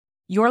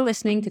You're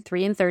listening to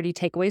 3 in 30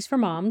 Takeaways for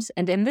Moms,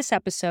 and in this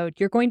episode,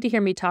 you're going to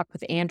hear me talk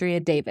with Andrea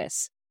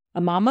Davis,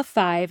 a mom of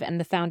 5 and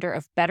the founder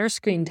of Better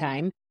Screen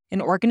Time,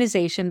 an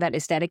organization that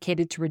is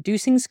dedicated to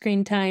reducing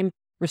screen time,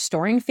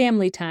 restoring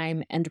family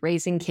time, and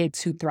raising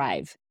kids who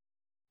thrive.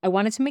 I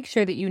wanted to make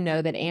sure that you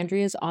know that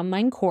Andrea's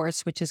online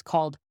course, which is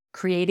called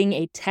Creating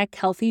a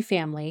Tech-Healthy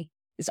Family,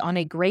 is on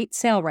a great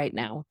sale right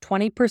now,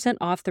 20%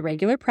 off the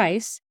regular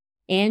price,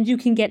 and you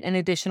can get an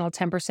additional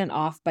 10%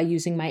 off by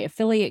using my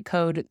affiliate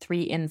code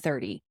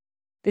 3in30.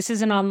 This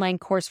is an online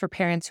course for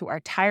parents who are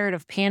tired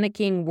of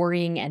panicking,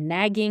 worrying, and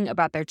nagging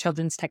about their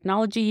children's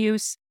technology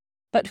use,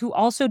 but who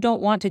also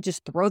don't want to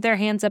just throw their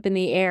hands up in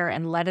the air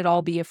and let it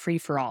all be a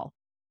free-for-all.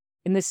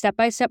 In this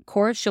step-by-step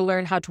course, you'll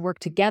learn how to work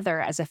together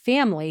as a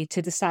family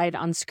to decide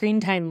on screen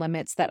time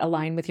limits that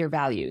align with your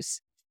values.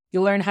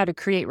 You'll learn how to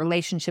create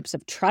relationships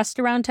of trust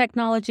around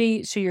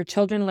technology so your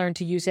children learn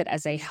to use it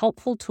as a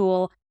helpful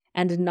tool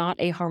and not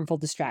a harmful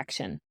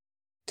distraction.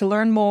 To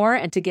learn more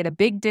and to get a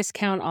big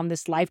discount on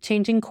this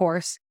life-changing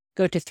course,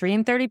 go to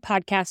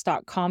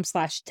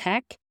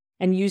 3in30podcast.com/tech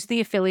and use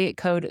the affiliate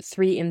code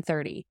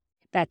 3in30.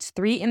 That's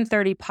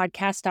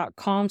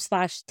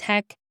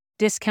 3in30podcast.com/tech,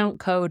 discount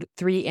code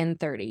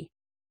 3in30.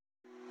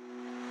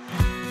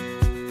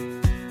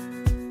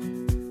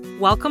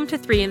 Welcome to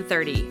 3 in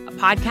 30, a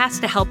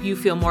podcast to help you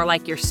feel more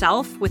like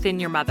yourself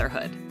within your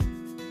motherhood.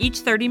 Each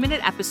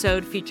 30-minute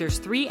episode features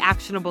 3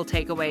 actionable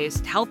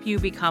takeaways to help you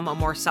become a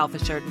more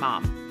self-assured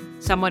mom,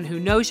 someone who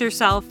knows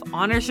yourself,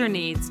 honors your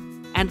needs,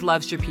 and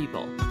loves your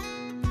people.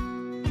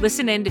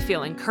 Listen in to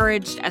feel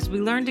encouraged as we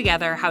learn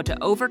together how to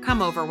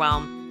overcome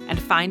overwhelm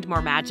and find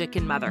more magic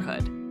in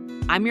motherhood.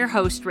 I'm your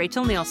host,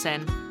 Rachel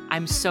Nielsen.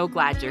 I'm so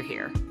glad you're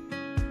here.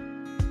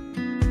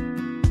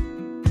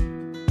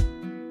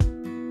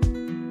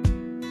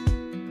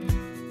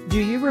 Do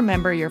you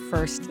remember your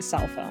first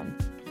cell phone?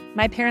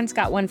 My parents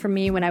got one for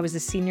me when I was a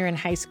senior in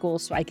high school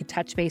so I could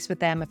touch base with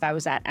them if I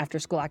was at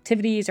after-school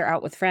activities or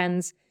out with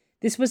friends.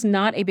 This was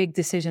not a big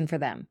decision for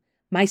them.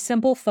 My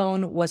simple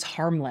phone was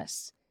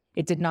harmless.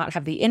 It did not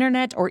have the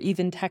internet or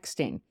even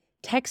texting.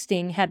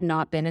 Texting had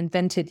not been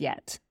invented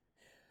yet.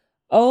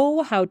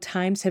 Oh, how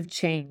times have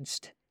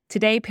changed.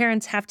 Today,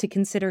 parents have to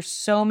consider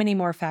so many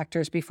more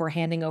factors before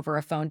handing over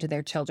a phone to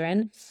their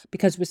children,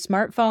 because with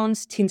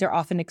smartphones, teens are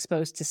often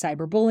exposed to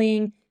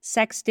cyberbullying,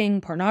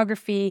 sexting,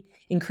 pornography,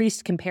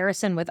 increased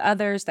comparison with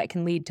others that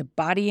can lead to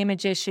body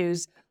image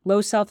issues, low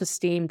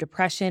self-esteem,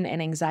 depression,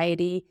 and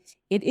anxiety.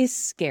 It is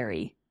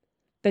scary.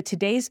 But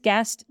today's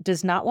guest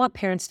does not want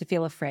parents to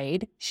feel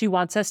afraid. She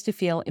wants us to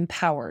feel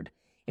empowered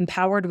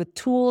with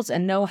tools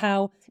and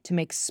know-how to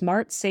make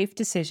smart, safe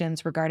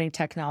decisions regarding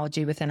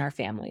technology within our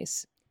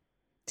families.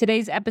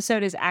 Today's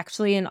episode is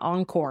actually an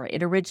encore.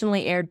 It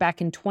originally aired back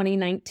in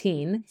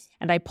 2019,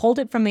 and I pulled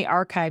it from the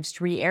archives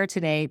to re-air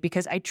today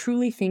because I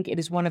truly think it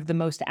is one of the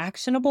most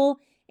actionable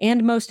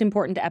and most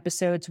important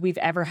episodes we've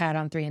ever had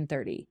on 3 in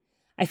 30.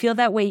 I feel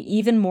that way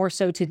even more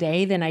so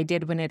today than I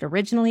did when it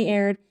originally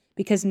aired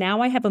because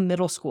now I have a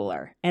middle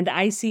schooler, and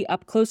I see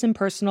up close and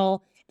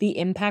personal the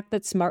impact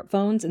that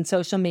smartphones and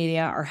social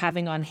media are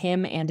having on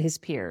him and his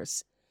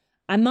peers.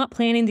 I'm not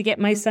planning to get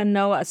my son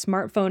Noah a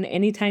smartphone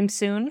anytime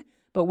soon,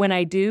 but when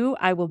I do,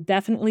 I will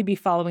definitely be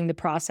following the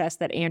process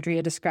that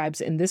Andrea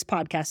describes in this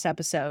podcast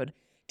episode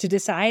to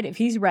decide if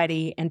he's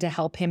ready and to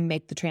help him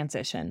make the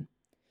transition.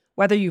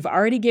 Whether you've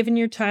already given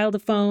your child a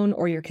phone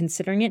or you're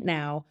considering it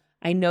now,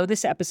 I know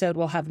this episode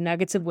will have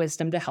nuggets of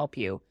wisdom to help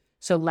you.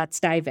 So let's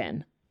dive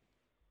in.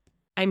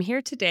 I'm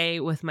here today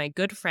with my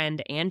good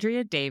friend,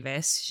 Andrea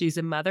Davis. She's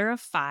a mother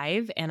of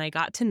 5, and I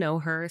got to know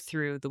her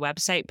through the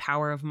website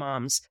Power of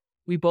Moms.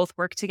 We both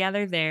work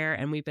together there,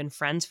 and we've been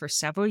friends for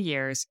several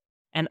years.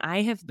 And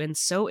I have been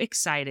so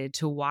excited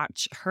to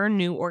watch her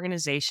new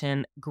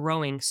organization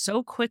growing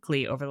so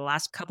quickly over the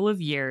last couple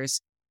of years.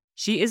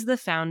 She is the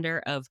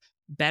founder of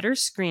Better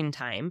Screen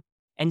Time,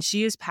 and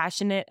she is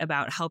passionate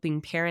about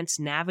helping parents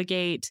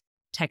navigate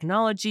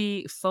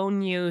technology,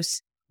 phone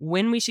use,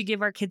 when we should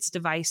give our kids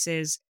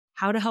devices,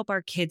 how to help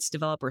our kids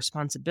develop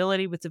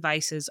responsibility with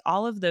devices,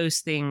 all of those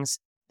things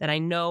that I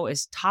know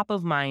is top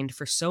of mind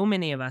for so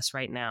many of us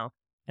right now.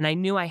 And I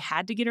knew I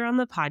had to get her on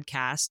the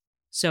podcast.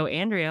 So,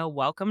 Andrea,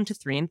 welcome to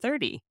 3 in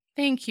 30.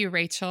 Thank you,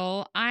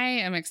 Rachel. I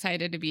am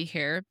excited to be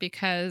here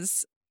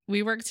because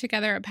we work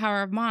together at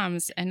Power of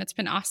Moms, and it's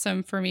been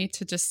awesome for me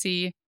to just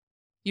see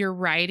your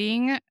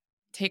writing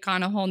take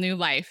on a whole new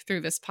life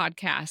through this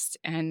podcast.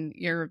 And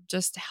you're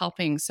just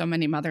helping so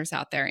many mothers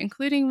out there,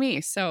 including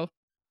me. So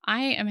I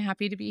am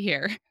happy to be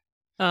here.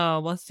 Oh,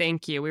 well,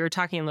 thank you. We were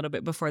talking a little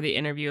bit before the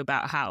interview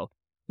about how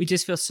we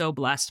just feel so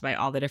blessed by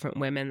all the different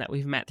women that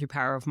we've met through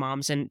Power of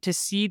Moms and to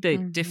see the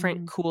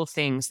different cool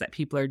things that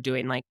people are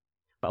doing. Like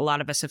a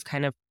lot of us have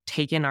kind of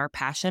taken our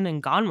passion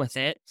and gone with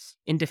it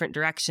in different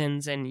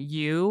directions. And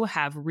you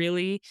have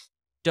really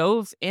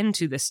dove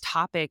into this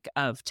topic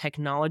of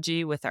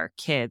technology with our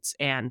kids.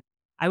 And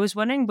I was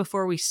wondering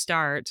before we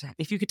start,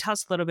 if you could tell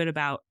us a little bit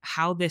about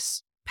how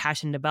this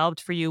passion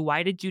developed for you.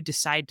 Why did you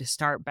decide to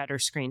start Better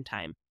Screen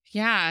Time?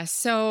 Yeah.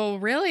 So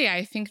really,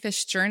 I think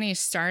this journey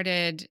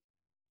started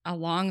a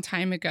long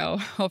time ago,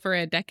 over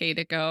a decade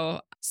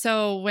ago.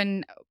 So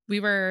when we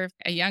were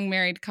a young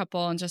married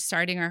couple and just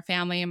starting our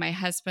family, and my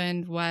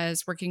husband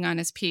was working on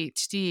his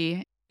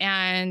PhD,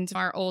 and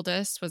our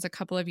oldest was a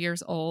couple of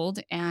years old.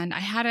 And I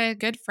had a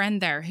good friend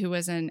there who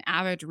was an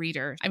avid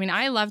reader. I mean,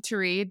 I love to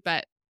read,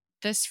 but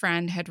this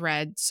friend had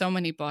read so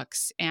many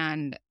books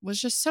and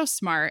was just so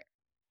smart.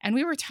 And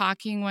we were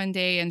talking one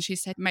day, and she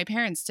said, my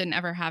parents didn't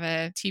ever have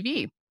a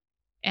TV.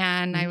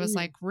 And I was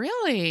like,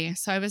 really?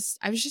 So I was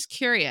just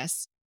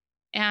curious.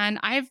 And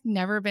I've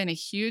never been a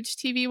huge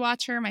TV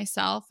watcher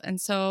myself. And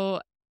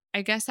so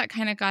I guess that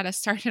kind of got us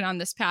started on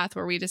this path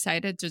where we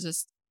decided to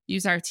just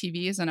use our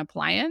TV as an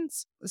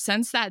appliance.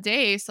 Since that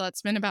day, so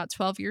it's been about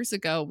 12 years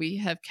ago, we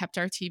have kept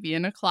our TV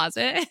in a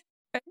closet.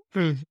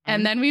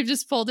 And then we've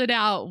just pulled it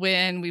out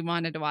when we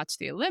wanted to watch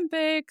the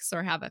Olympics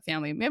or have a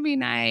family movie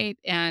night.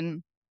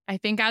 And I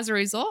think as a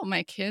result,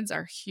 my kids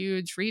are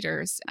huge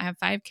readers. I have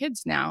 5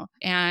 kids now.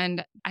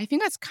 And I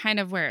think that's kind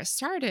of where it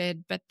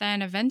started. But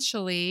then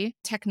eventually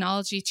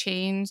technology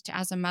changed.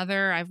 As a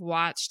mother, I've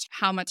watched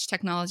how much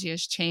technology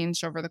has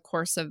changed over the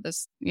course of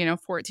this,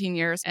 14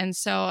 years. And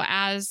so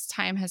as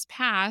time has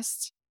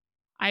passed,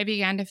 I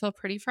began to feel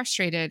pretty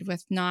frustrated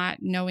with not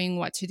knowing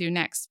what to do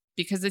next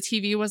because the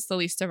TV was the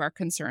least of our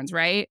concerns,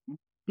 right?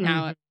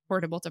 Now,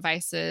 portable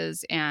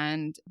devices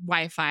and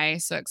Wi-Fi,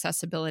 so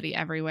accessibility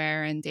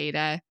everywhere and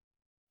data.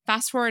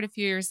 Fast forward a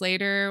few years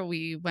later,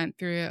 we went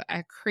through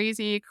a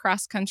crazy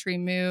cross-country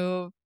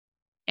move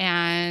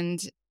and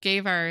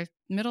gave our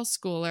middle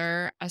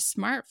schooler a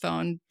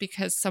smartphone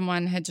because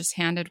someone had just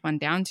handed one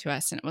down to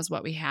us and it was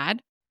what we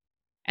had.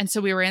 And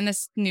so we were in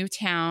this new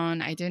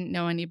town. I didn't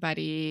know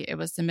anybody. It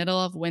was the middle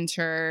of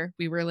winter.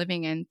 We were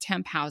living in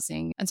temp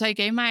housing. And so I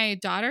gave my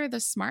daughter the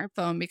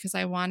smartphone because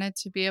I wanted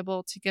to be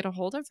able to get a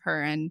hold of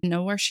her and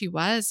know where she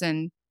was.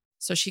 And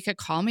so she could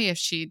call me if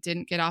she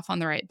didn't get off on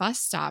the right bus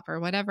stop or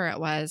whatever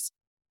it was.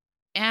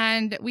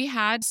 And we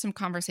had some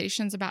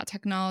conversations about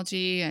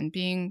technology and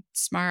being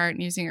smart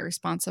and using it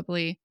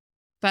responsibly.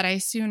 But I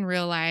soon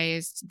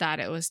realized that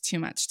it was too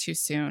much too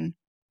soon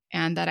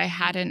and that I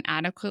hadn't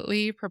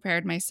adequately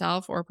prepared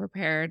myself or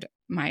prepared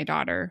my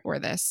daughter for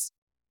this.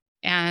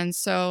 And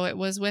so it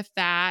was with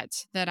that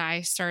I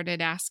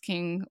started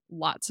asking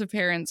lots of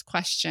parents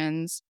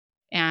questions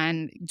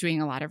and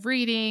doing a lot of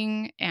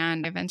reading.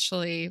 And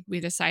eventually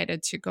we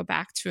decided to go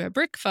back to a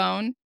brick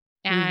phone.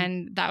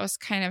 And that was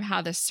kind of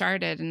how this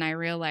started. And I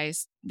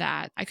realized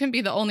that I couldn't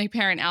be the only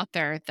parent out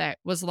there that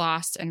was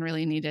lost and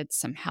really needed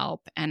some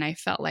help. And I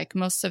felt like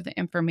most of the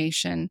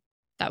information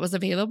that was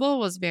available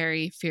was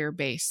very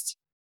fear-based.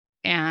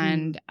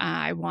 And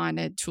I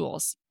wanted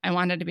tools. I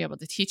wanted to be able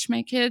to teach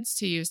my kids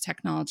to use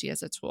technology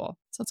as a tool.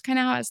 So that's kind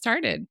of how it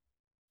started.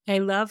 I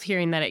love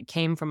hearing that it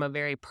came from a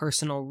very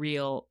personal,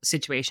 real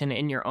situation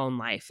in your own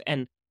life.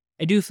 And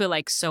I do feel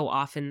like so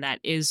often that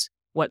is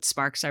what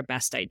sparks our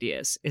best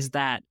ideas, is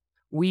that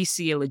we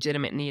see a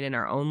legitimate need in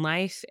our own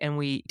life and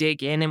we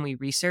dig in and we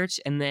research,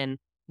 and then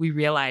we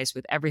realize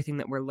with everything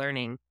that we're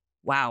learning,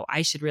 wow,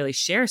 I should really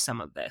share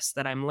some of this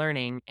that I'm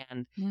learning.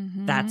 And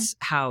that's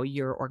how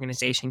your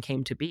organization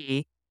came to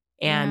be.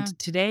 And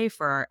today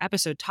for our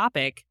episode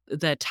topic,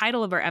 the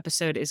title of our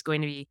episode is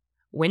going to be,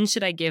 When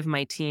Should I Give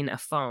My Teen a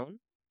Phone?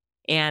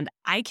 And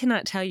I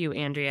cannot tell you,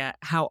 Andrea,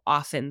 how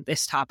often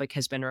this topic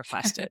has been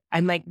requested.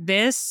 I'm like,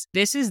 this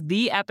is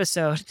the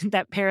episode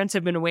that parents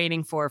have been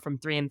waiting for from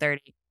 3 and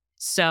 30.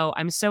 So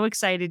I'm so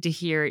excited to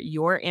hear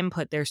your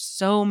input. There's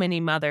so many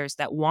mothers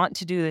that want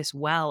to do this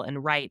well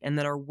and right and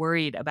that are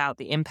worried about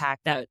the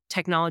impact that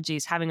technology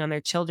is having on their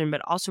children,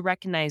 but also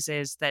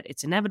recognizes that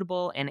it's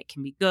inevitable and it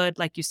can be good.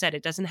 Like you said,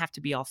 it doesn't have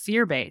to be all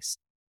fear-based.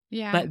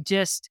 Yeah. But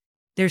just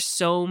there's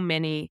so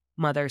many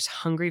mothers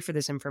hungry for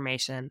this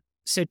information.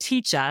 So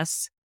teach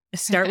us,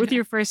 start with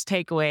your first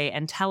takeaway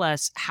and tell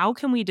us, how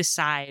can we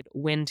decide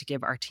when to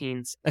give our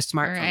teens a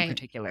smartphone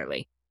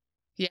particularly?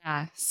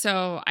 Yeah.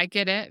 So I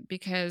get it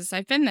because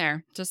I've been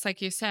there, just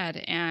like you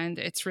said, and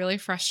it's really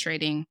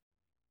frustrating.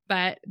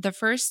 But the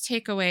first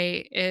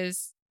takeaway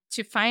is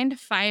to find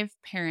 5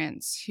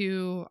 parents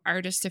who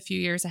are just a few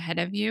years ahead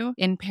of you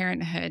in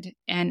parenthood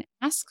and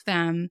ask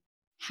them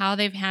how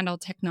they've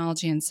handled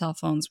technology and cell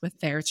phones with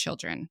their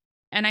children.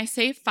 And I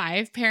say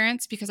 5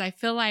 parents because I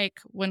feel like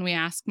when we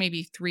ask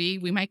maybe 3,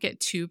 we might get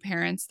 2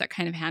 parents that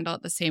kind of handle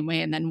it the same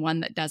way and then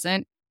one that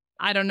doesn't.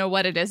 I don't know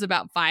what it is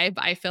about 5,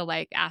 but I feel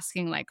like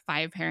asking like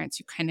 5 parents,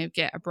 you kind of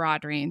get a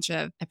broad range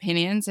of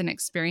opinions and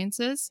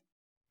experiences.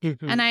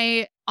 And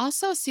I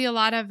also see a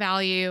lot of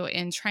value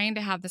in trying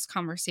to have this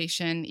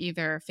conversation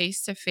either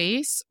face to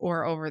face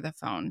or over the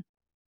phone.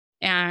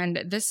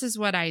 And this is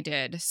what I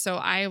did. So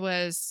I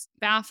was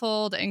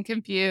baffled and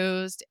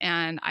confused,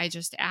 and I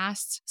just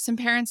asked some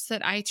parents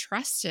that I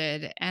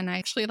trusted, and I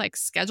actually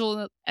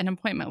scheduled an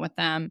appointment with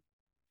them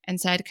and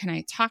said, can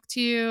I talk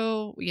to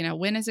you?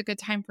 When is a good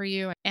time for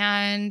you?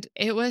 And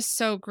it was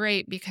so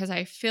great because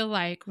I feel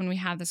like when we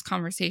have this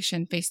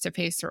conversation face to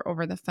face or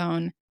over the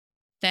phone,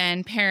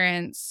 then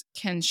parents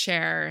can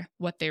share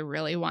what they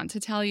really want to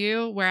tell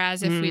you.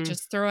 Whereas if we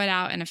just throw it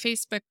out in a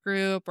Facebook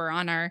group or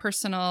on our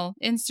personal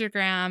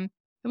Instagram,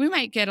 we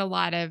might get a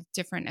lot of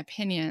different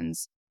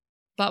opinions.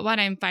 But what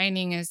I'm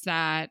finding is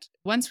that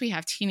once we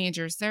have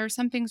teenagers, there are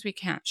some things we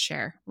can't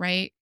share,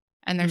 right?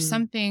 And there's Mm.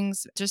 some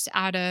things just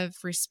out of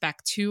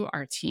respect to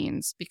our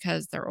teens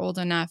because they're old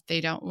enough, they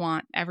don't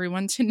want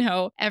everyone to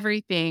know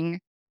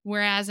everything.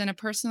 Whereas in a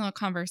personal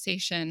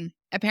conversation,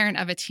 a parent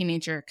of a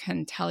teenager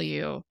can tell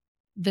you,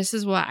 this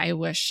is what I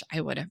wish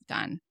I would have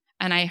done.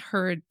 And I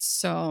heard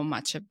so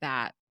much of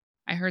that.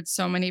 I heard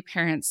so many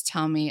parents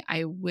tell me,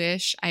 I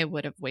wish I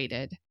would have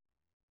waited.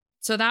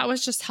 So that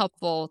was just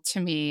helpful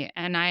to me.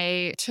 And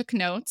I took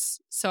notes.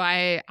 So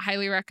I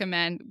highly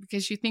recommend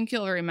because you think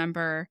you'll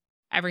remember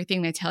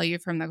everything they tell you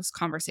from those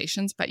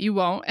conversations, but you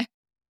won't.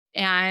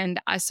 And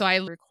so I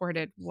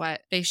recorded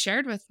what they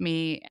shared with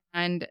me.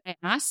 And I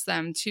asked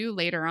them too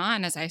later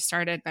on as I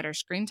started Better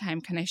Screen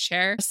Time, can I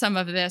share some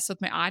of this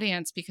with my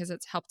audience because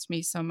it's helped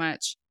me so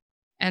much?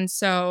 And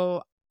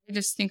so I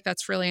just think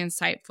that's really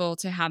insightful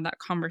to have that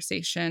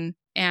conversation.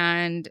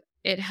 And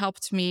it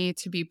helped me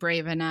to be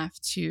brave enough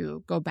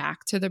to go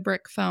back to the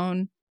brick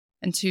phone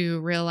and to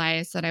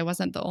realize that I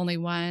wasn't the only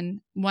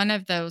one. One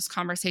of those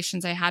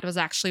conversations I had was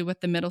actually with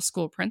the middle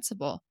school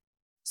principal.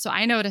 So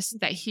I noticed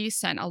that he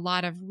sent a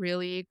lot of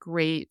really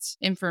great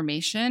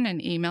information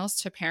and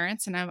emails to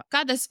parents. And I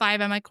got this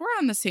vibe. I'm like, we're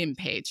on the same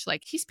page.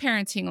 Like he's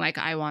parenting like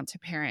I want to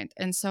parent.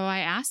 And so I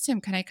asked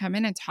him, can I come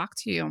in and talk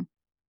to you?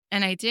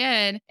 And I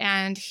did.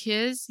 And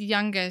his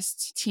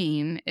youngest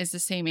teen is the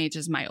same age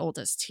as my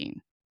oldest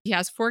teen. He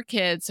has 4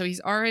 kids. So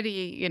he's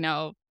already,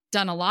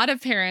 done a lot of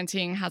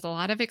parenting, has a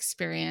lot of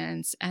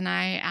experience. And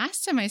I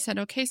asked him, I said,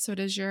 okay, so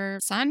does your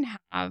son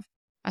have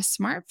a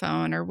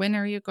smartphone or when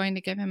are you going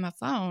to give him a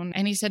phone?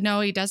 And he said, no,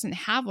 he doesn't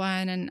have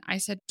one. And I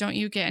said, don't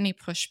you get any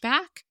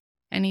pushback?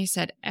 And he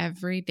said,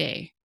 every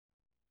day.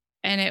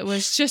 And it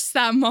was just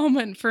that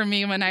moment for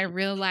me when I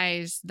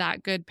realized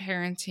that good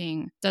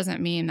parenting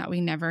doesn't mean that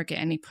we never get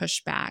any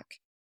pushback.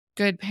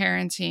 Good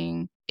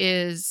parenting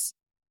is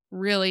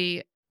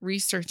really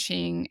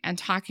researching and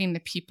talking to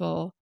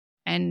people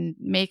and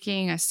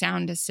making a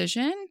sound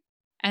decision,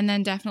 and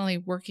then definitely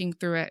working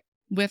through it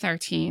with our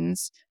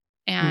teens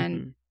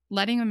and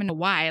letting them know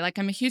why. Like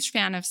I'm a huge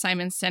fan of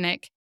Simon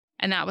Sinek,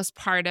 and that was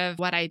part of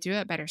what I do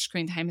at Better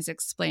Screen Time is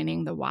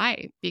explaining the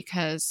why,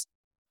 because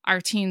our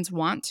teens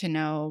want to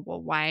know,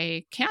 well,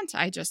 why can't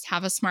I just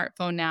have a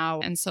smartphone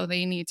now? And so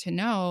they need to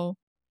know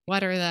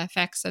what are the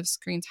effects of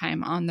screen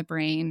time on the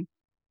brain?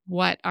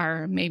 What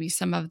are maybe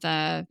some of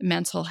the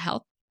mental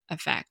health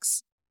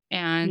effects?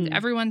 And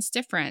everyone's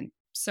different.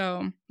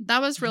 So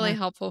that was really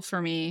helpful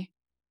for me.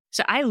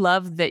 So I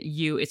love that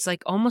it's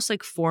like almost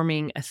like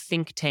forming a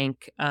think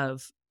tank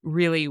of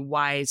really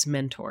wise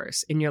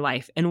mentors in your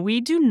life. And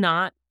we do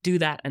not do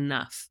that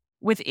enough.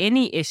 With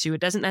any issue, it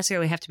doesn't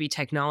necessarily have to be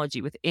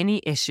technology. With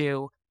any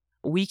issue,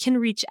 we can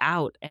reach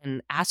out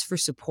and ask for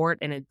support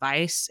and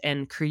advice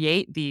and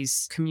create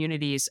these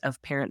communities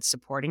of parents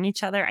supporting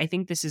each other. I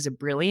think this is a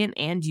brilliant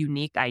and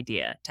unique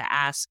idea to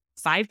ask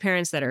 5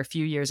 parents that are a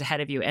few years ahead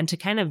of you and to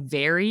kind of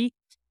vary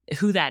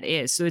who that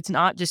is. So it's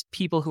not just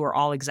people who are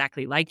all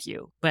exactly like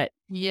you, but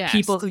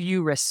people who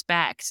you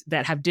respect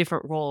that have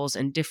different roles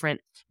and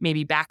different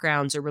maybe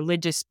backgrounds or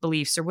religious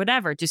beliefs or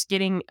whatever, just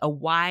getting a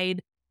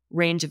wide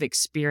range of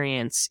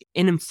experience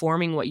in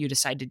informing what you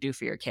decide to do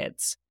for your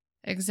kids.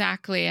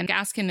 Exactly. And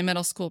asking the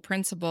middle school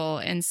principal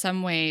in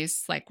some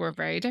ways, like we're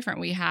very different.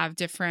 We have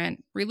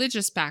different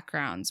religious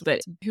backgrounds,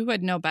 but who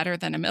would know better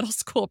than a middle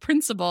school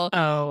principal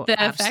the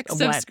effects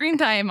of screen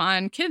time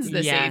on kids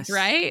this age,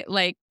 right?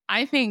 Like,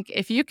 I think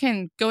if you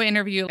can go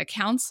interview a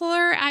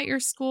counselor at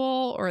your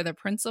school or the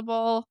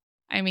principal,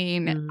 I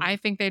mean, I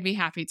think they'd be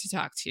happy to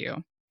talk to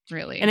you.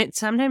 Really. And it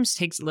sometimes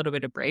takes a little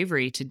bit of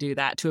bravery to do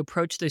that, to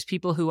approach those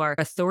people who are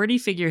authority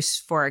figures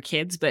for our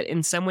kids, but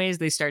in some ways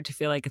they start to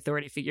feel like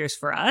authority figures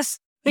for us.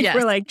 Like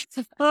we're like,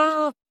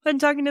 oh, I'm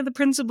talking to the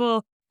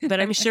principal. But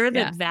I'm sure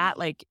that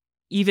like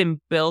even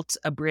built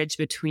a bridge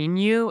between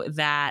you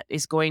that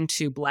is going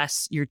to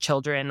bless your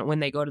children when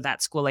they go to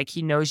that school. Like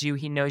he knows you,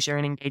 he knows you're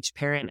an engaged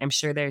parent. I'm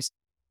sure there's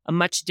a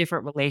much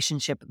different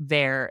relationship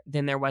there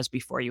than there was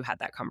before you had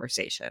that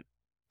conversation.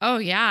 Oh,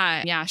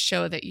 yeah. Yeah.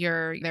 Show that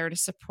you're there to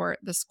support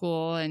the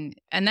school. And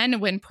then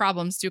when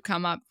problems do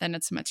come up, then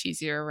it's much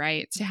easier,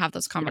 right? To have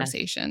those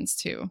conversations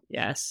too.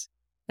 Yes.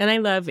 And I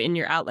love in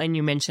your outline,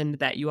 you mentioned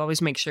that you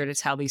always make sure to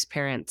tell these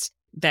parents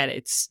that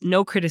it's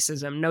no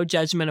criticism, no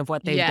judgment of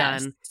what they've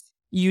done.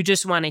 You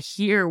just want to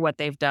hear what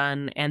they've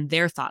done and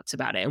their thoughts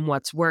about it and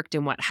what's worked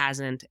and what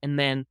hasn't. And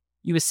then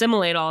you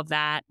assimilate all of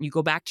that. You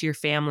go back to your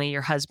family,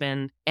 your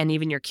husband, and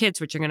even your kids,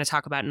 which you're going to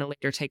talk about in a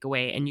later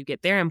takeaway, and you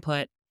get their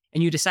input.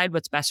 And you decide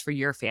what's best for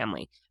your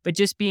family. But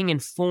just being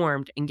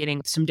informed and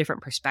getting some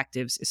different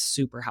perspectives is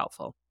super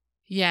helpful.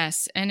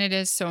 Yes. And it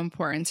is so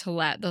important to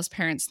let those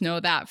parents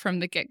know that from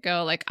the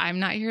get-go. Like, I'm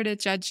not here to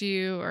judge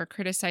you or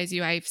criticize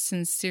you. I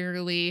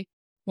sincerely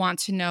want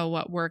to know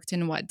what worked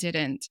and what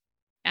didn't.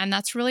 And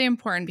that's really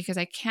important because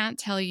I can't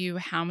tell you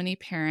how many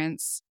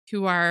parents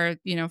who are,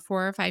 4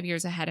 or 5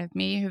 years ahead of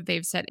me, who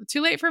they've said,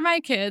 too late for my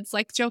kids,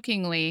 like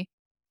jokingly.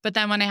 But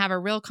then when I have a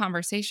real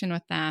conversation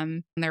with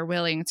them and they're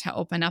willing to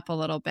open up a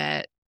little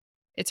bit,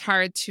 it's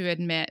hard to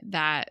admit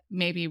that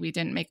maybe we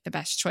didn't make the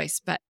best choice.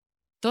 But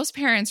those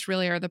parents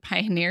really are the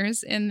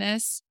pioneers in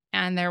this,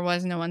 and there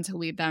was no one to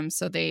lead them.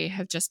 So they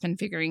have just been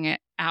figuring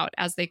it out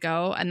as they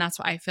go. And that's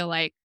why I feel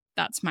like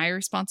that's my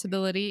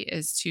responsibility,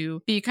 is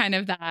to be kind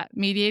of that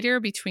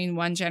mediator between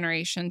one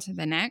generation to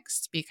the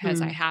next,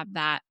 because I have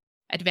that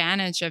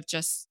advantage of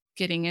just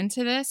getting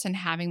into this and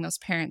having those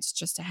parents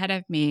just ahead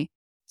of me.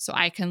 So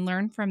I can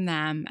learn from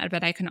them,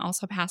 but I can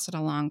also pass it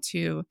along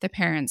to the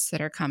parents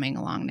that are coming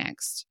along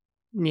next.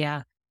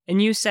 Yeah.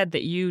 And you said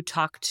that you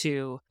talked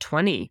to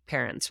 20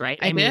 parents, right?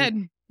 I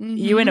did.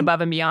 You went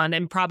above and beyond,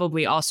 and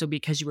probably also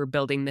because you were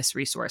building this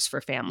resource for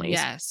families.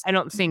 Yes. I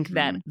don't think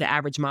that the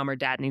average mom or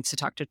dad needs to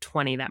talk to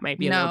 20. That might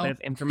be a little bit of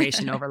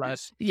information overload.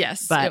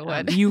 Yes, but it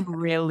would. you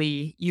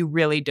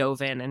really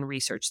dove in and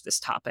researched this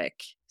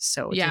topic.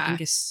 So which I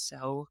think is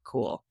so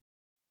cool.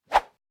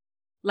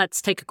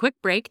 Let's take a quick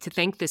break to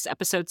thank this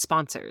episode's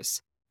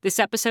sponsors. This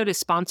episode is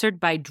sponsored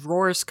by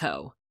Drawers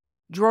Co.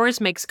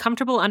 Drawers makes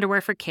comfortable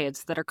underwear for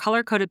kids that are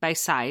color-coded by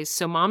size,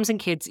 so moms and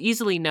kids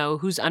easily know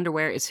whose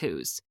underwear is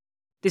whose.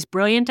 This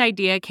brilliant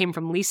idea came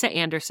from Lisa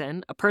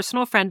Anderson, a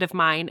personal friend of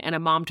mine and a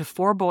mom to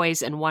 4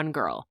 boys and 1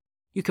 girl.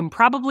 You can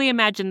probably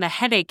imagine the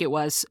headache it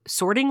was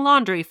sorting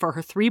laundry for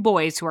her 3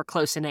 boys who are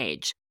close in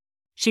age.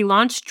 She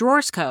launched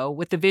Drawers Co.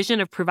 with the vision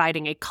of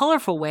providing a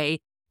colorful way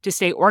to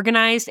stay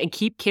organized and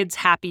keep kids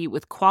happy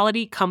with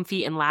quality,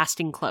 comfy, and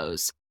lasting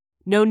clothes.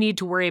 No need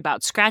to worry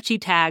about scratchy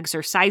tags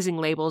or sizing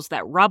labels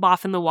that rub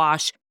off in the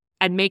wash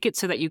and make it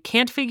so that you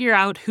can't figure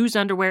out whose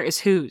underwear is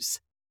whose.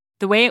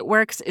 The way it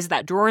works is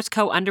that Drawers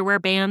Co. underwear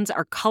bands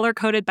are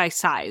color-coded by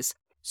size,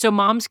 so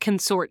moms can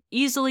sort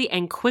easily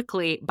and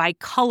quickly by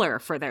color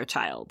for their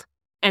child.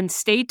 And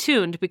stay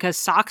tuned, because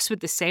socks with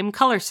the same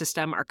color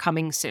system are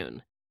coming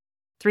soon.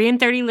 3 in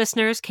 30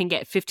 listeners can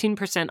get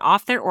 15%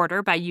 off their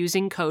order by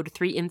using code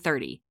 3 in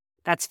 30.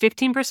 That's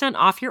 15%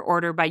 off your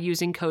order by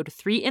using code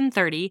 3 in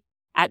 30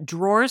 at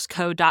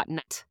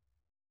drawersco.net.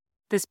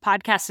 This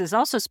podcast is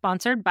also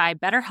sponsored by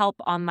BetterHelp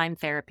Online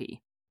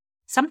Therapy.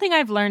 Something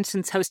I've learned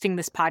since hosting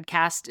this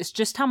podcast is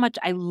just how much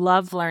I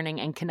love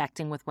learning and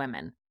connecting with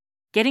women.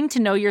 Getting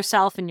to know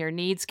yourself and your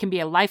needs can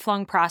be a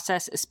lifelong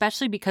process,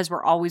 especially because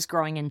we're always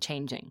growing and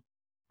changing.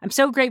 I'm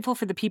so grateful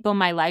for the people in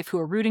my life who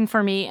are rooting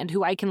for me and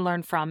who I can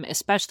learn from,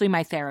 especially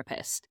my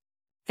therapist.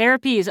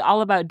 Therapy is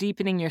all about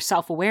deepening your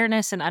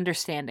self-awareness and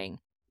understanding,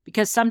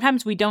 because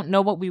sometimes we don't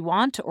know what we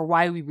want or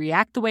why we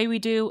react the way we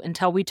do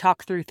until we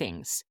talk through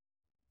things.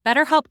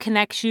 BetterHelp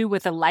connects you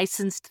with a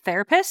licensed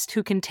therapist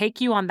who can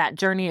take you on that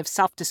journey of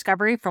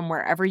self-discovery from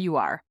wherever you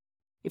are.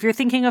 If you're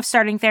thinking of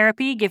starting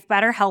therapy, give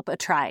BetterHelp a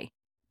try.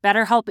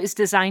 BetterHelp is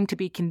designed to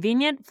be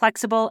convenient,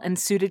 flexible, and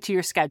suited to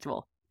your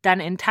schedule, done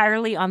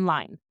entirely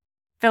online.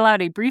 Fill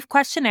out a brief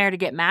questionnaire to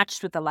get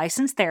matched with a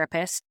licensed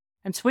therapist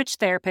and switch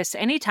therapists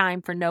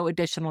anytime for no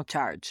additional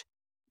charge.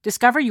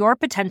 Discover your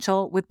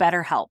potential with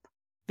BetterHelp.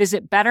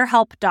 Visit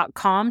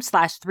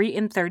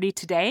betterhelp.com/3in30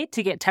 today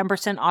to get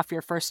 10% off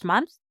your first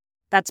month.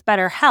 That's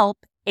BetterHelp,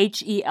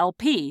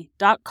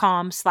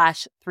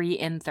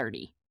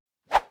 HELP.com/3in30.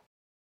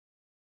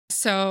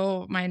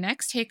 So my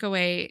next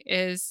takeaway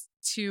is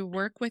to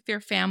work with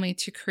your family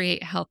to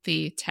create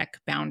healthy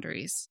tech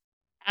boundaries.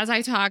 As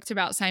I talked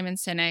about Simon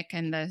Sinek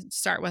and the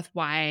start with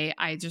why,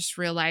 I just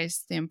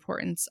realized the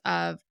importance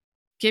of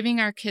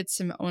giving our kids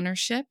some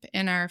ownership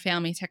in our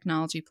family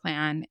technology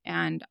plan,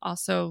 and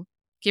also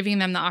giving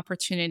them the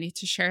opportunity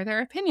to share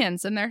their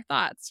opinions and their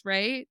thoughts,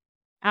 right?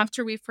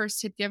 After we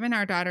first had given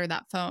our daughter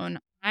that phone,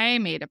 I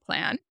made a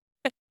plan.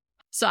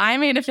 So I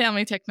made a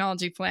family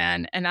technology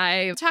plan, and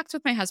I talked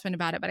with my husband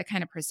about it, but I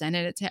kind of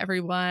presented it to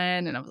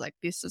everyone. And I was like,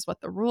 this is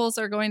what the rules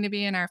are going to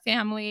be in our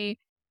family.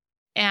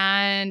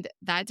 And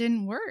that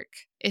didn't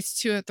work. It's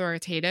too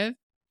authoritative.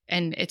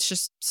 And it's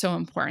just so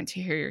important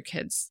to hear your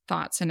kids'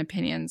 thoughts and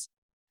opinions.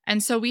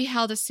 And so we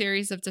held a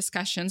series of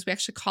discussions. We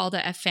actually called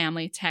it a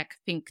family tech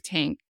think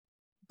tank.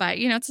 But,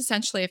 it's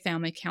essentially a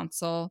family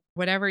council,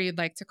 whatever you'd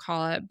like to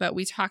call it. But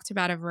we talked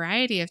about a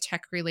variety of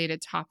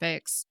tech-related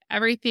topics,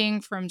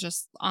 everything from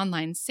just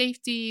online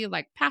safety,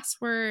 like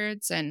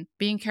passwords and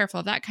being careful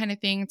of that kind of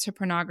thing, to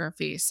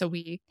pornography. So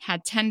we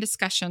had 10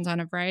 discussions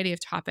on a variety of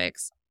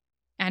topics.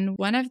 And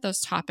one of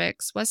those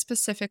topics was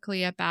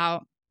specifically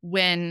about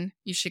when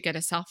you should get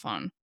a cell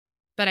phone.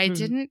 But I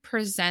didn't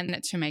present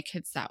it to my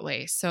kids that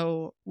way.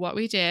 So what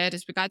we did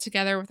is we got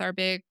together with our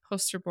big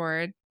poster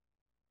board,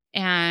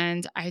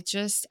 and I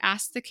just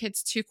asked the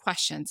kids 2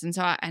 questions. And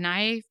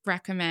I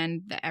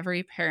recommend that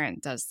every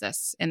parent does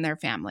this in their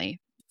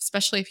family,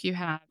 especially if you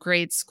have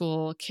grade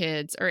school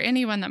kids or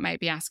anyone that might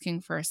be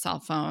asking for a cell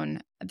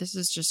phone. This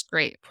is just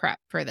great prep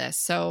for this.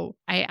 So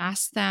I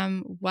asked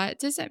them, what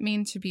does it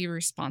mean to be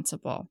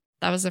responsible?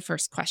 That was the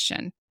first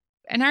question.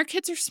 And our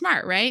kids are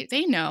smart, right?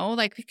 They know,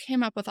 they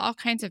came up with all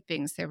kinds of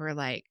things. They were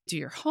like, do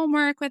your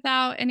homework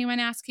without anyone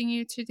asking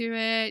you to do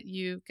it.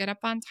 You get up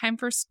on time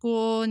for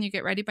school and you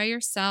get ready by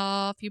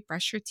yourself. You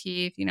brush your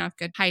teeth, have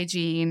good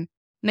hygiene.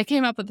 And they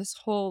came up with this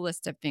whole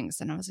list of things.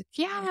 And I was like,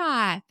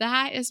 yeah,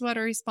 that is what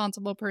a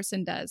responsible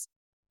person does.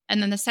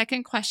 And then the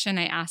second question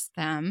I asked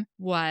them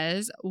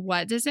was,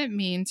 what does it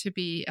mean to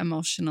be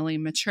emotionally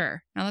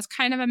mature? Now, that's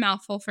kind of a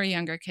mouthful for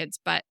younger kids,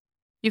 but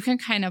you can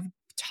kind of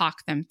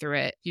talk them through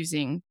it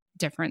using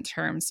different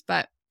terms.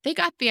 But they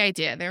got the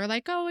idea. They were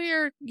like, oh,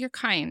 you're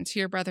kind to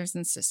your brothers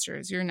and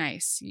sisters. You're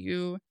nice.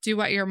 You do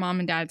what your mom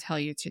and dad tell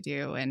you to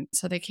do. And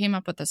so they came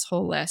up with this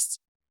whole list.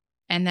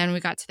 And then we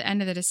got to the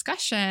end of the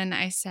discussion.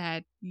 I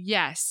said,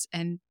 yes.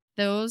 And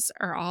those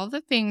are all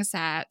the things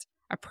that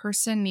a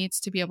person needs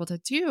to be able to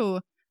do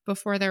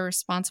before they're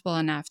responsible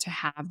enough to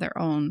have their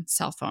own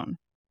cell phone.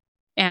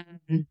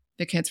 And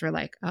the kids were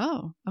like,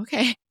 oh,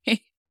 okay.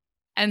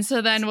 And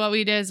so then what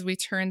we did is we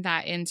turned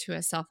that into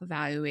a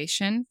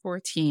self-evaluation for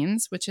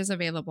teens, which is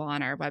available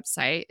on our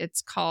website.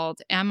 It's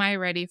called, Am I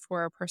Ready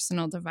for a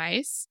Personal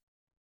Device?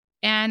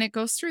 And it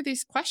goes through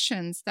these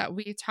questions that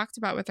we talked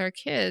about with our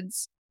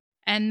kids.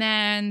 And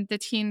then the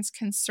teens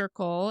can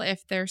circle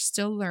if they're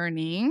still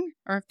learning,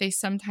 or if they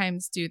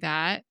sometimes do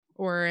that,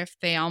 or if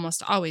they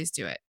almost always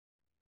do it.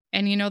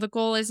 And, the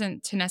goal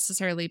isn't to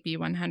necessarily be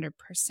 100%,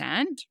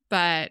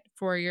 but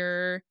for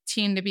your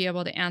teen to be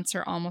able to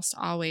answer almost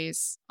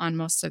always on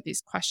most of these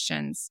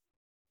questions.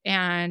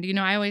 And,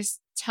 I always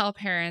tell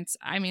parents,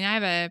 I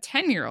have a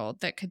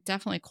 10-year-old that could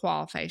definitely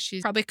qualify.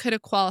 She probably could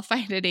have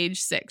qualified at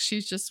age 6.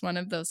 She's just one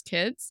of those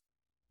kids.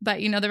 But,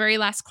 the very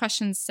last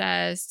question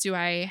says, do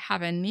I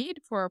have a need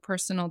for a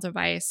personal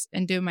device?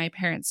 And do my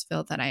parents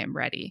feel that I am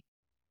ready?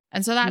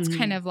 And so that's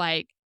kind of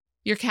like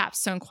your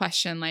capstone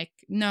question, like,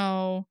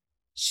 no,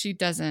 she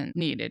doesn't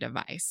need a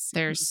device.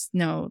 There's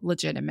no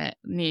legitimate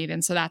need.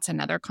 And so that's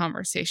another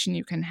conversation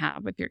you can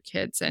have with your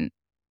kids. And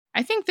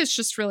I think this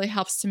just really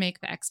helps to make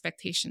the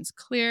expectations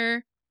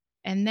clear.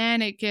 And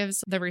then it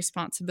gives the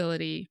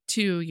responsibility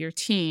to your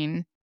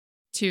teen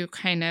to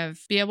kind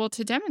of be able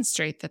to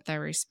demonstrate that they're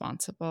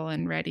responsible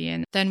and ready.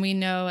 And then we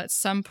know at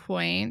some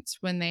point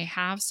when they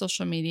have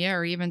social media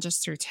or even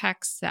just through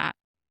text that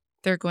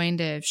they're going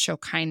to show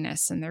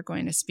kindness and they're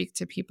going to speak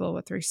to people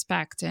with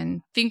respect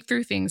and think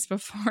through things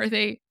before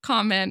they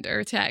comment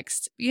or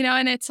text,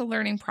 and it's a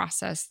learning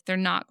process. They're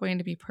not going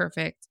to be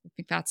perfect. I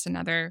think that's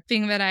another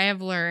thing that I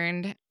have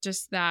learned,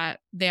 just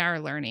that they are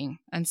learning.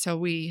 And so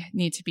we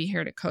need to be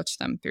here to coach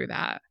them through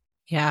that.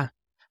 Yeah.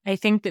 I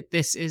think that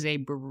this is a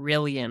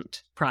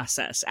brilliant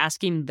process,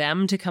 asking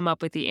them to come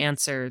up with the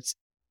answers,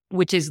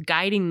 which is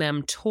guiding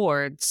them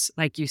towards,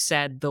 like you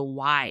said, the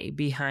why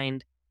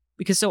behind.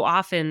 Because so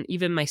often,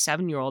 even my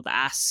 7-year-old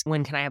asks,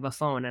 when can I have a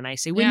phone? And I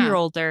say, when you're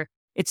older,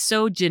 it's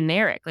so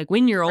generic. Like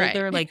when you're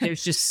older, Right. like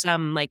there's just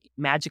some like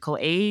magical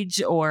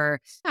age,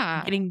 or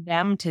getting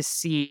them to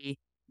see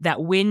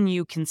that when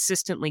you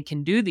consistently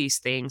can do these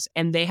things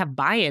and they have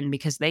buy-in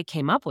because they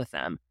came up with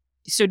them.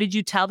 So did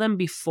you tell them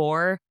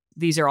before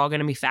these are all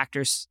going to be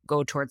factors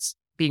go towards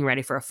being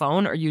ready for a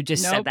phone, or you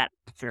just said that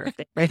after?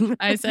 Right?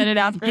 I said it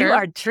after. You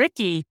are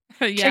tricky.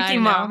 Tricky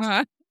mom.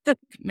 Huh?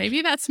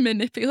 Maybe that's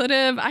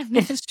manipulative. I'm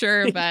not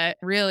sure, but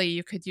really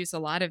you could use a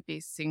lot of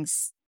these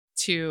things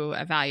to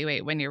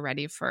evaluate when you're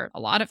ready for a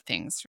lot of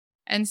things.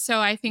 And so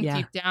I think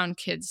deep down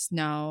kids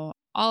know,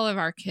 all of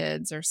our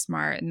kids are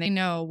smart and they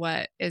know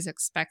what is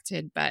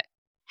expected, but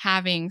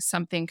having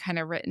something kind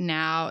of written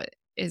out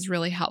is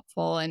really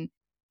helpful. And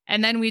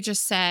then we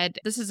just said,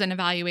 this is an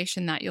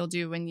evaluation that you'll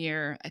do when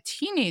you're a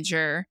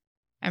teenager.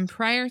 And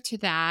prior to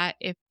that,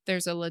 if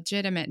there's a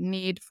legitimate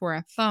need for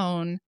a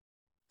phone,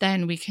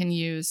 then we can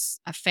use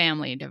a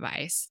family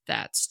device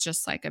that's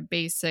just like a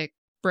basic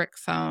brick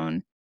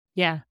phone.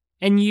 Yeah.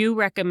 And you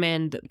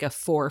recommend like a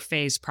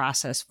 4-phase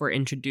process for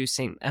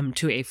introducing them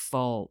to a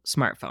full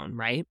smartphone,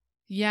 right?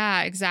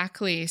 Yeah,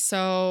 exactly.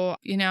 So,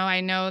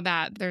 I know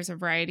that there's a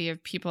variety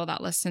of people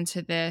that listen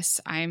to this.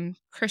 I'm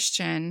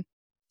Christian.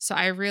 So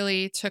I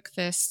really took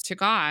this to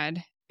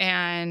God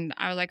and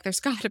I was like, there's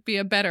got to be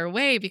a better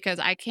way because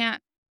I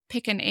can't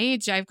pick an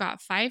age. I've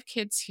got 5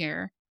 kids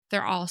here.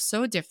 They're all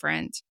so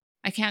different.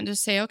 I can't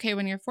just say, okay,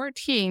 when you're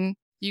 14,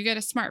 you get a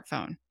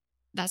smartphone.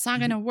 That's not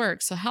going to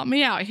work. So help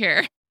me out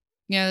here.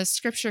 The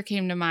scripture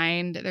came to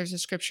mind. There's a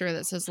scripture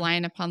that says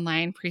line upon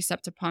line,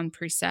 precept upon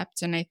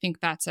precept. And I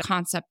think that's a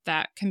concept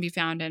that can be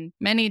found in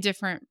many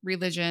different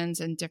religions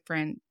and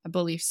different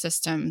belief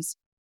systems,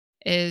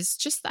 is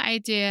just the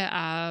idea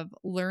of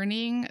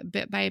learning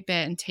bit by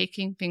bit and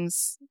taking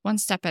things one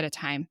step at a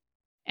time.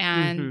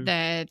 And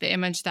the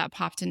image that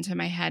popped into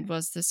my head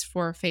was this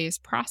 4-phase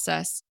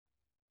process.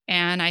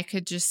 And I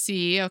could just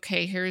see,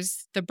 okay,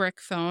 here's the brick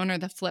phone or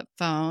the flip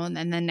phone.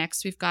 And then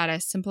next we've got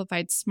a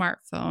simplified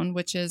smartphone,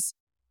 which is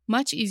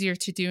much easier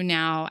to do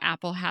now.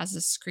 Apple has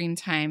a screen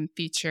time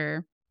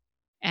feature.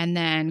 And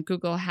then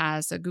Google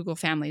has a Google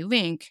Family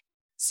Link.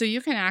 So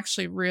you can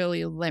actually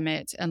really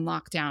limit and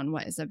lock down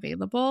what is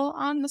available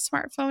on the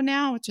smartphone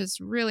now, which is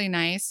really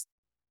nice.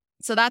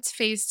 So that's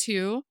phase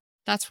 2.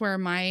 That's where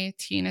my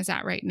teen is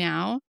at right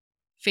now.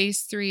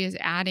 Phase 3 is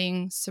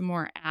adding some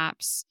more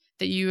apps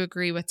that you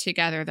agree with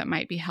together that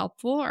might be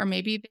helpful, or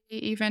maybe they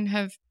even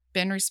have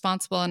been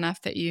responsible enough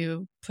that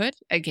you put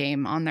a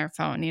game on their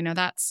phone.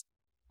 That's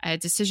a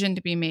decision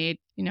to be made,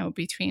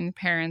 between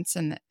parents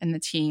and the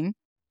teen.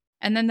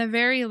 And then the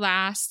very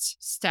last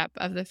step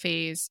of the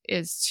phase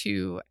is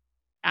to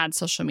add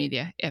social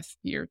media if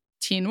your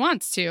teen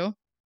wants to.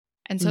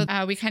 And so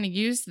we kind of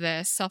use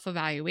this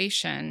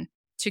self-evaluation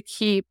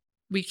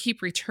we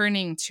keep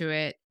returning to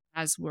it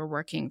as we're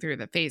working through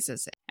the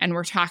phases. And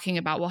we're talking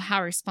about, well,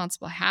 how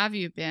responsible have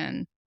you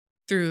been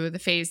through the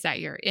phase that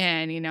you're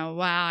in?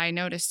 Wow, I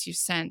noticed you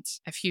sent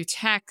a few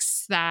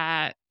texts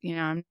that,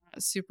 I'm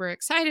not super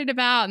excited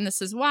about, and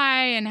this is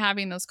why, and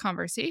having those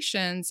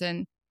conversations.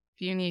 And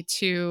you need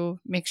to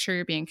make sure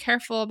you're being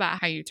careful about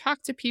how you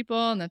talk to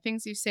people and the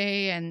things you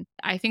say. And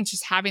I think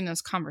just having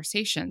those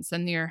conversations,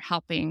 then you're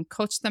helping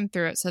coach them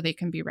through it so they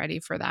can be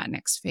ready for that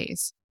next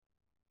phase.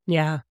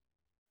 Yeah.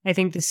 I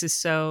think this is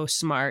so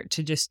smart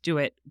to just do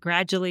it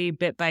gradually,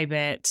 bit by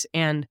bit,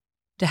 and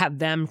to have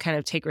them kind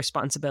of take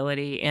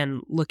responsibility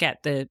and look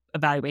at the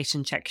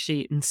evaluation check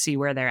sheet and see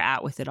where they're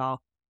at with it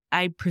all.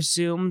 I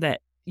presume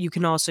that you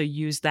can also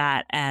use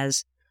that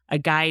as a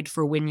guide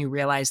for when you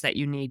realize that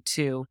you need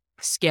to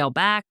scale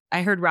back.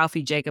 I heard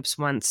Ralphie Jacobs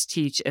once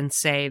teach and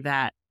say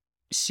that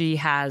she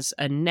has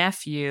a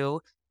nephew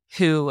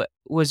who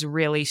was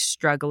really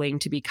struggling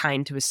to be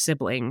kind to his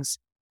siblings.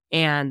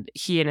 And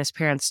he and his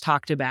parents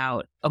talked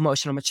about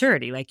emotional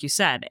maturity, like you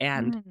said.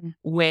 And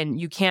when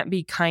you can't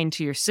be kind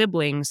to your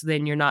siblings,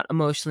 then you're not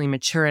emotionally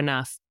mature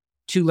enough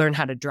to learn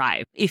how to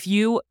drive. If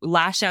you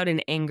lash out in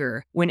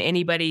anger when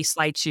anybody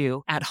slights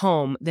you at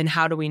home, then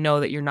how do we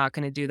know that you're not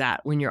going to do that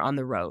when you're on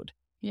the road?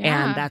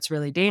 Yeah. And that's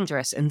really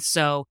dangerous. And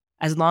so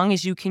as long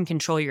as you can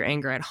control your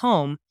anger at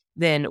home,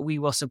 then we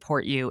will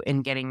support you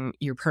in getting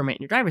your permit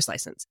and your driver's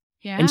license.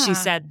 Yeah. And she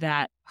said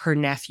that her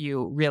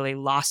nephew really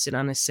lost it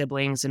on his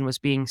siblings and was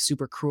being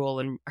super cruel.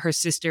 And her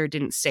sister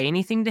didn't say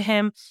anything to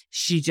him.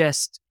 She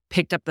just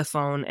picked up the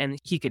phone and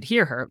he could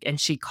hear her. And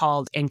she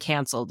called and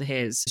canceled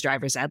his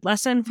driver's ed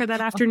lesson for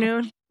that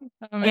afternoon.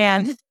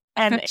 And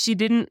she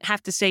didn't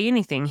have to say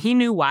anything. He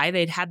knew why.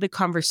 They'd had the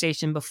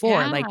conversation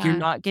before. Like, you're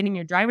not getting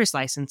your driver's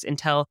license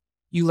until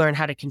you learn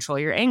how to control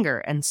your anger.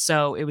 And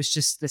so it was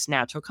just this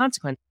natural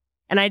consequence.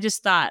 And I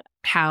just thought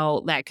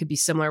how that could be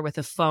similar with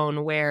a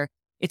phone, where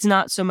it's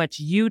not so much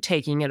you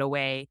taking it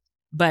away,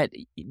 but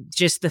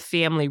just the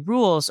family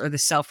rules or the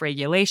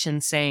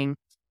self-regulation saying,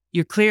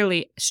 you're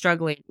clearly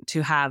struggling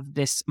to have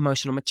this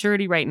emotional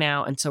maturity right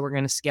now. And so we're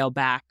going to scale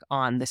back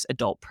on this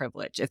adult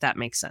privilege, if that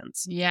makes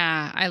sense.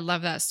 Yeah, I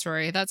love that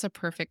story. That's a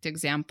perfect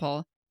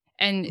example.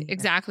 And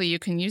exactly, you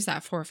can use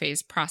that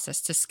 4-phase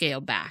process to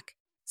scale back.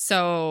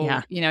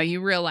 So,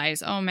 you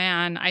realize, oh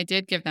man, I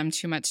did give them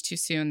too much too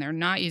soon. They're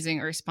not using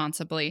it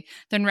responsibly.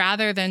 Then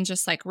rather than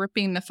just like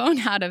ripping the phone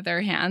out of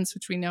their hands,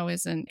 which we know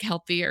isn't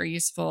healthy or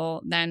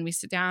useful, then we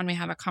sit down, we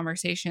have a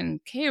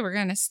conversation. Okay, we're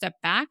going to step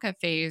back a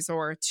phase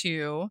or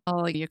two.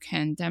 You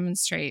can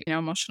demonstrate,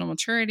 emotional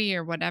maturity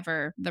or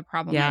whatever the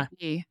problem might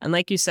be. And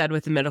like you said,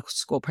 with the middle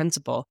school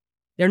principal,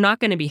 they're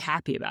not going to be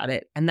happy about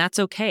it. And that's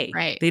okay.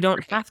 Right. They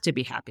don't have to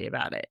be happy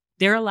about it.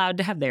 They're allowed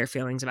to have their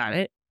feelings about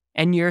it.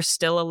 And you're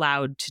still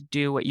allowed to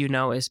do what you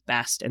know is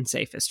best and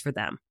safest for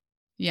them.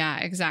 Yeah,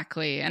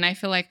 exactly. And I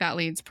feel like that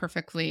leads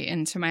perfectly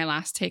into my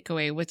last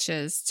takeaway, which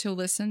is to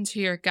listen to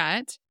your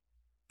gut,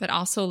 but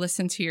also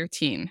listen to your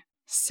teen.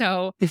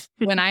 So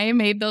when I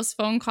made those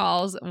phone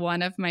calls,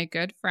 one of my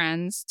good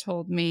friends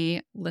told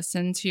me,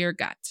 listen to your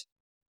gut.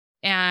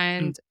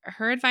 And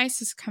her advice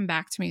has come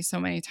back to me so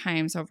many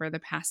times over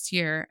the past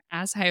year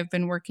as I have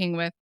been working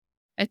with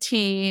a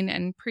teen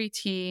and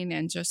preteen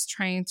and just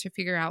trying to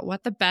figure out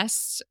what the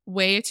best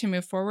way to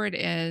move forward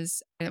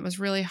is. It was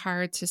really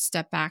hard to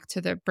step back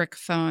to the brick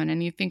phone,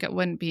 and you think it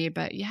wouldn't be,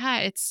 but yeah,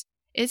 it's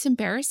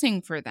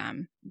embarrassing for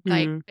them.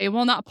 Like, they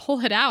will not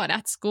pull it out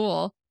at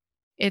school.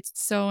 It's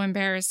so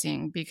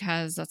embarrassing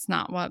because that's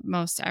not what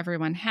most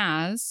everyone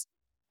has.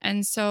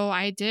 And so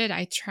I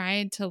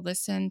tried to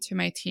listen to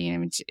my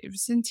teen. It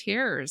was in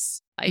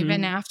tears.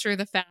 Even after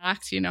the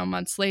fact,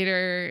 months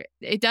later,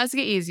 it does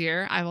get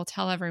easier. I will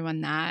tell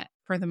everyone that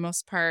for the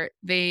most part,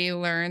 they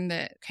learn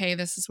that, okay,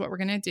 this is what we're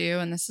going to do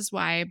and this is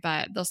why,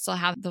 but they'll still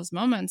have those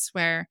moments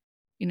where,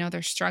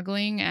 they're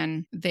struggling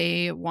and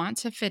they want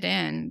to fit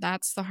in.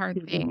 That's the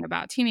hard thing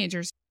about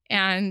teenagers.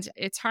 And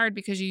it's hard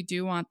because you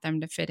do want them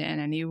to fit in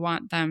and you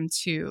want them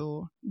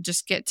to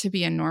just get to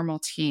be a normal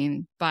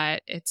teen.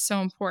 But it's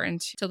so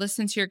important to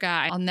listen to your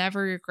gut. I'll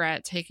never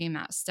regret taking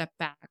that step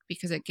back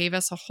because it gave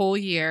us a whole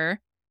year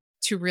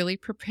to really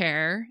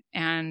prepare.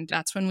 And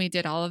that's when we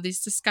did all of these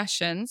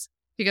discussions,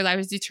 because I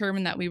was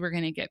determined that we were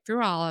going to get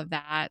through all of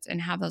that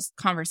and have those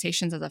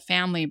conversations as a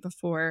family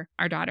before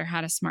our daughter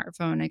had a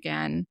smartphone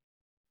again.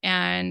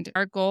 And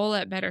our goal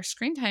at Better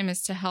Screen Time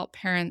is to help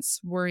parents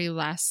worry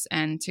less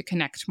and to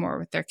connect more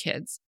with their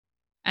kids.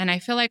 And I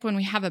feel like when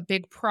we have a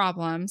big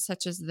problem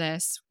such as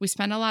this, we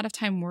spend a lot of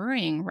time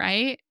worrying,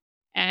 right?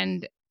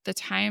 And the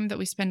time that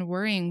we spend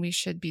worrying, we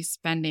should be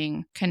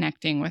spending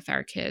connecting with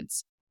our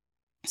kids.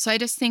 So I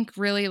just think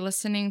really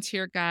listening to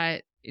your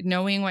gut,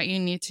 knowing what you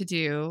need to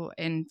do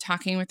and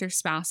talking with your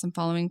spouse and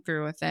following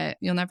through with it,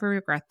 you'll never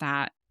regret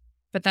that.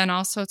 but then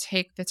also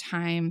take the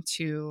time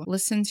to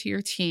listen to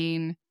your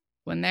teen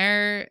when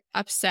they're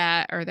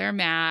upset or they're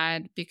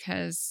mad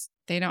because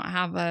they don't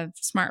have a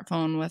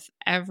smartphone with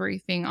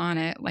everything on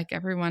it like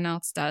everyone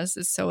else does,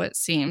 so it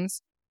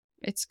seems.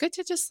 It's good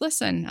to just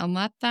listen and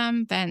let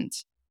them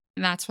vent.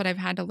 And that's what I've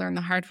had to learn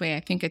the hard way. I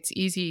think it's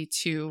easy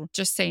to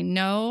just say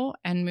no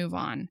and move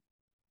on.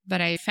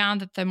 But I found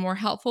that the more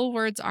helpful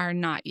words are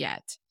not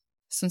yet.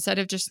 So instead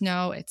of just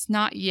no, it's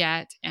not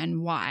yet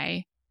and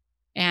why.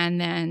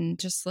 And then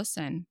just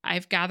listen.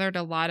 I've gathered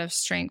a lot of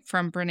strength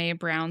from Brene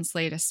Brown's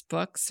latest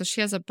book. So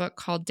she has a book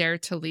called Dare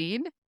to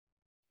Lead.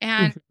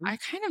 And I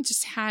kind of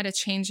just had a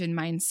change in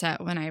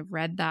mindset when I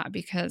read that,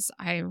 because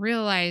I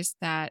realized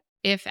that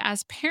if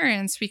as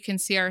parents we can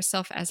see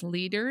ourselves as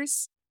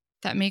leaders,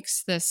 that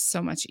makes this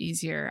so much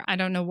easier. I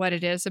don't know what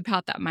it is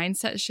about that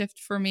mindset shift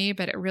for me,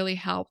 but it really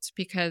helped,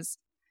 because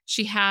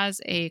she has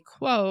a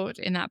quote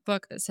in that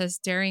book that says,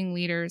 daring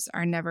leaders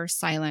are never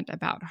silent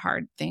about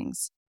hard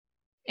things.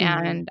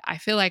 And I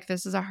feel like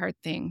this is a hard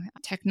thing.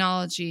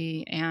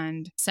 Technology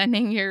and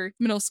sending your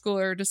middle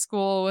schooler to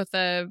school with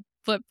a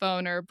flip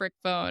phone or a brick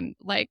phone.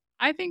 Like,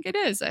 I think it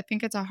is. I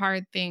think it's a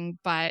hard thing,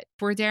 but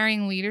if we're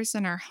daring leaders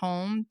in our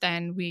home,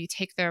 then we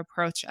take the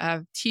approach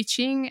of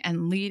teaching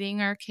and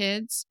leading our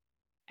kids,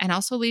 and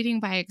also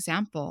leading by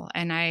example.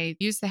 And I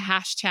use the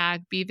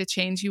hashtag be the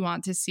change you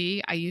want to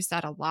see. I use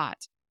that a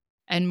lot,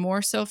 and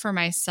more so for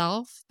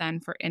myself than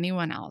for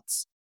anyone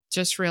else.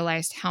 Just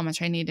realized how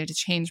much I needed to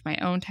change my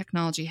own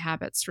technology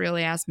habits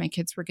really as my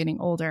kids were getting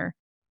older.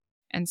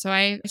 And so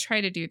I try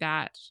to do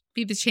that.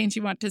 Be the change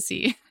you want to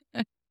see.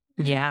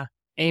 Yeah.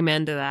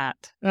 Amen to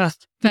that. Ugh.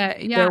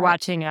 But yeah. They're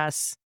watching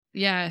us.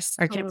 Yes.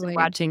 Our kids are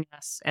watching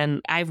us.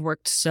 And I've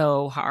worked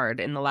so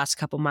hard in the last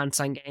couple months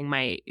on getting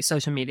my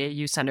social media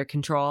use under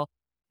control.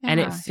 And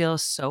it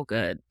feels so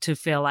good to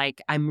feel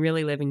like I'm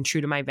really living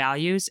true to my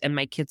values, and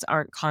my kids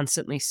aren't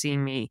constantly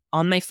seeing me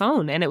on my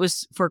phone. And it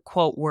was for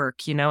quote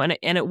work, you know, and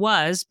it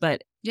was,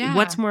 but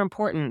what's more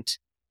important,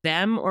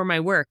 them or my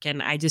work?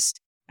 And I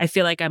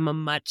feel like I'm a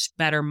much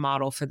better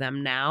model for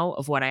them now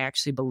of what I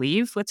actually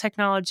believe with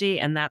technology.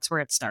 And that's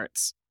where it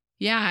starts.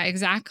 Yeah,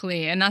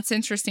 exactly. And that's the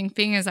interesting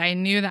thing is I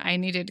knew that I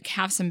needed to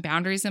have some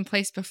boundaries in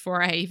place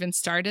before I even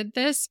started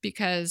this,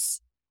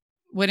 because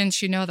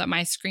wouldn't you know that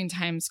my screen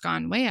time's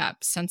gone way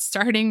up since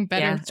starting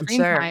better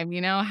screen time,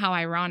 you know, how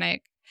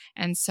ironic.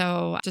 And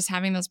so just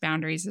having those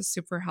boundaries is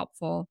super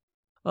helpful.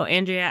 Well,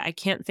 Andrea, I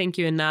can't thank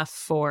you enough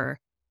for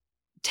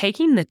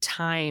taking the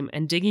time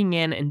and digging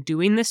in and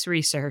doing this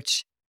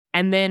research,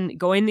 and then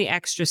going the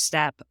extra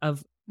step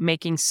of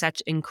making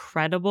such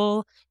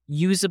incredible,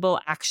 usable,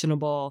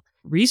 actionable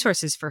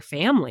resources for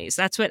families.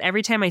 That's what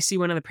every time I see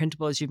one of the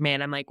printables you've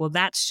made, I'm like, well,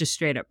 that's just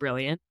straight up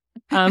brilliant.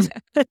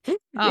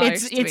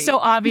 It's so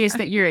obvious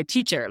that you're a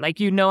teacher. Like,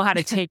 you know how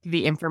to take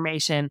the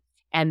information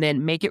and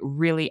then make it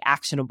really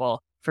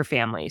actionable for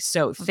families.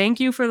 So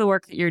thank you for the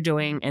work that you're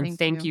doing. And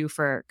thank you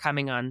for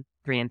coming on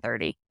 3 in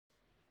 30.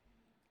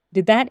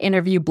 Did that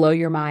interview blow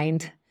your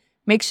mind?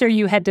 Make sure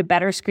you head to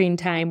Better Screen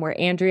Time, where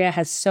Andrea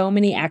has so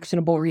many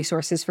actionable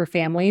resources for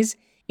families,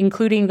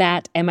 including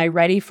that Am I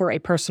Ready for a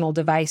Personal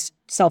Device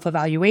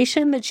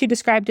self-evaluation that she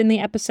described in the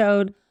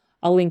episode.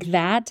 I'll link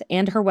that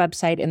and her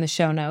website in the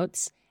show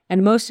notes.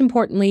 And most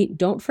importantly,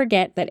 don't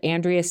forget that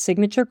Andrea's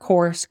signature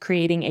course,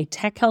 Creating a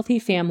Tech-Healthy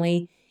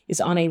Family,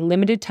 is on a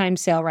limited time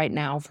sale right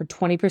now for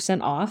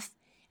 20% off,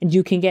 and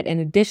you can get an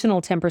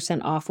additional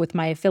 10% off with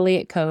my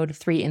affiliate code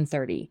 3 in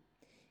 30.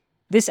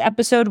 This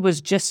episode was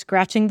just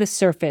scratching the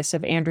surface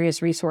of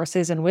Andrea's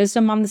resources and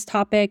wisdom on this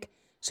topic,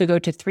 so go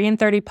to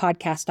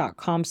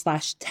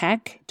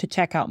 3in30podcast.com/tech to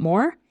check out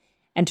more.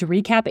 And to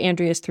recap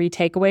Andrea's 3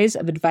 takeaways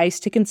of advice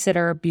to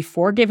consider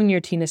before giving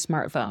your teen a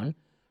smartphone,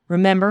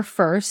 remember,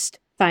 first,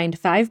 find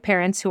 5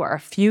 parents who are a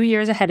few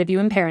years ahead of you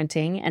in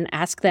parenting and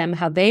ask them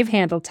how they've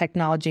handled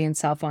technology and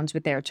cell phones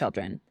with their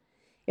children.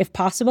 If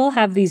possible,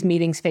 have these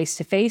meetings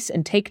face-to-face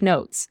and take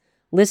notes.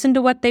 Listen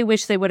to what they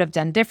wish they would have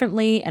done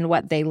differently and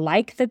what they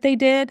like that they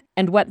did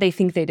and what they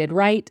think they did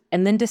right,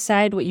 and then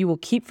decide what you will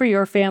keep for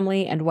your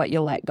family and what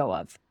you'll let go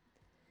of.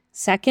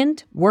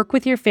 Second, work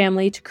with your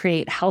family to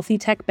create healthy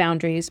tech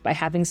boundaries by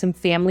having some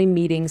family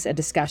meetings and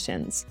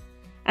discussions.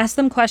 Ask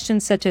them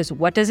questions such as,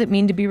 what does it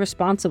mean to be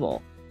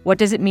responsible? What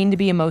does it mean to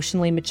be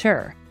emotionally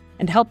mature?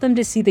 And help them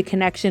to see the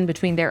connection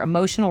between their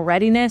emotional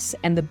readiness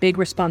and the big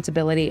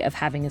responsibility of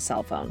having a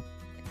cell phone.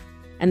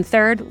 And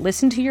third,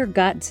 listen to your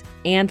gut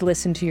and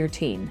listen to your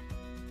teen.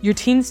 Your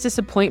teen's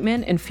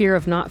disappointment and fear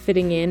of not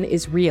fitting in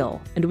is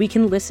real, and we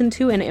can listen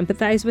to and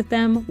empathize with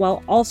them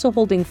while also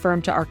holding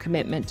firm to our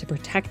commitment to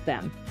protect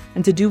them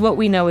and to do what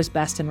we know is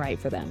best and right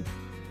for them.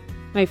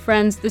 My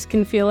friends, this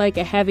can feel like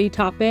a heavy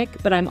topic,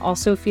 but I'm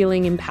also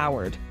feeling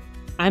empowered.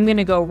 I'm going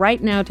to go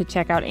right now to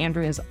check out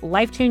Andrea's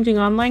life-changing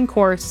online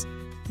course.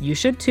 You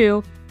should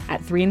too,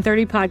 at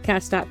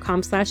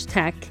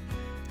 3in30podcast.com/tech.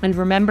 And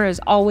remember,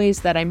 as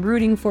always, that I'm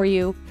rooting for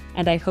you,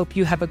 and I hope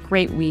you have a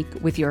great week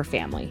with your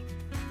family.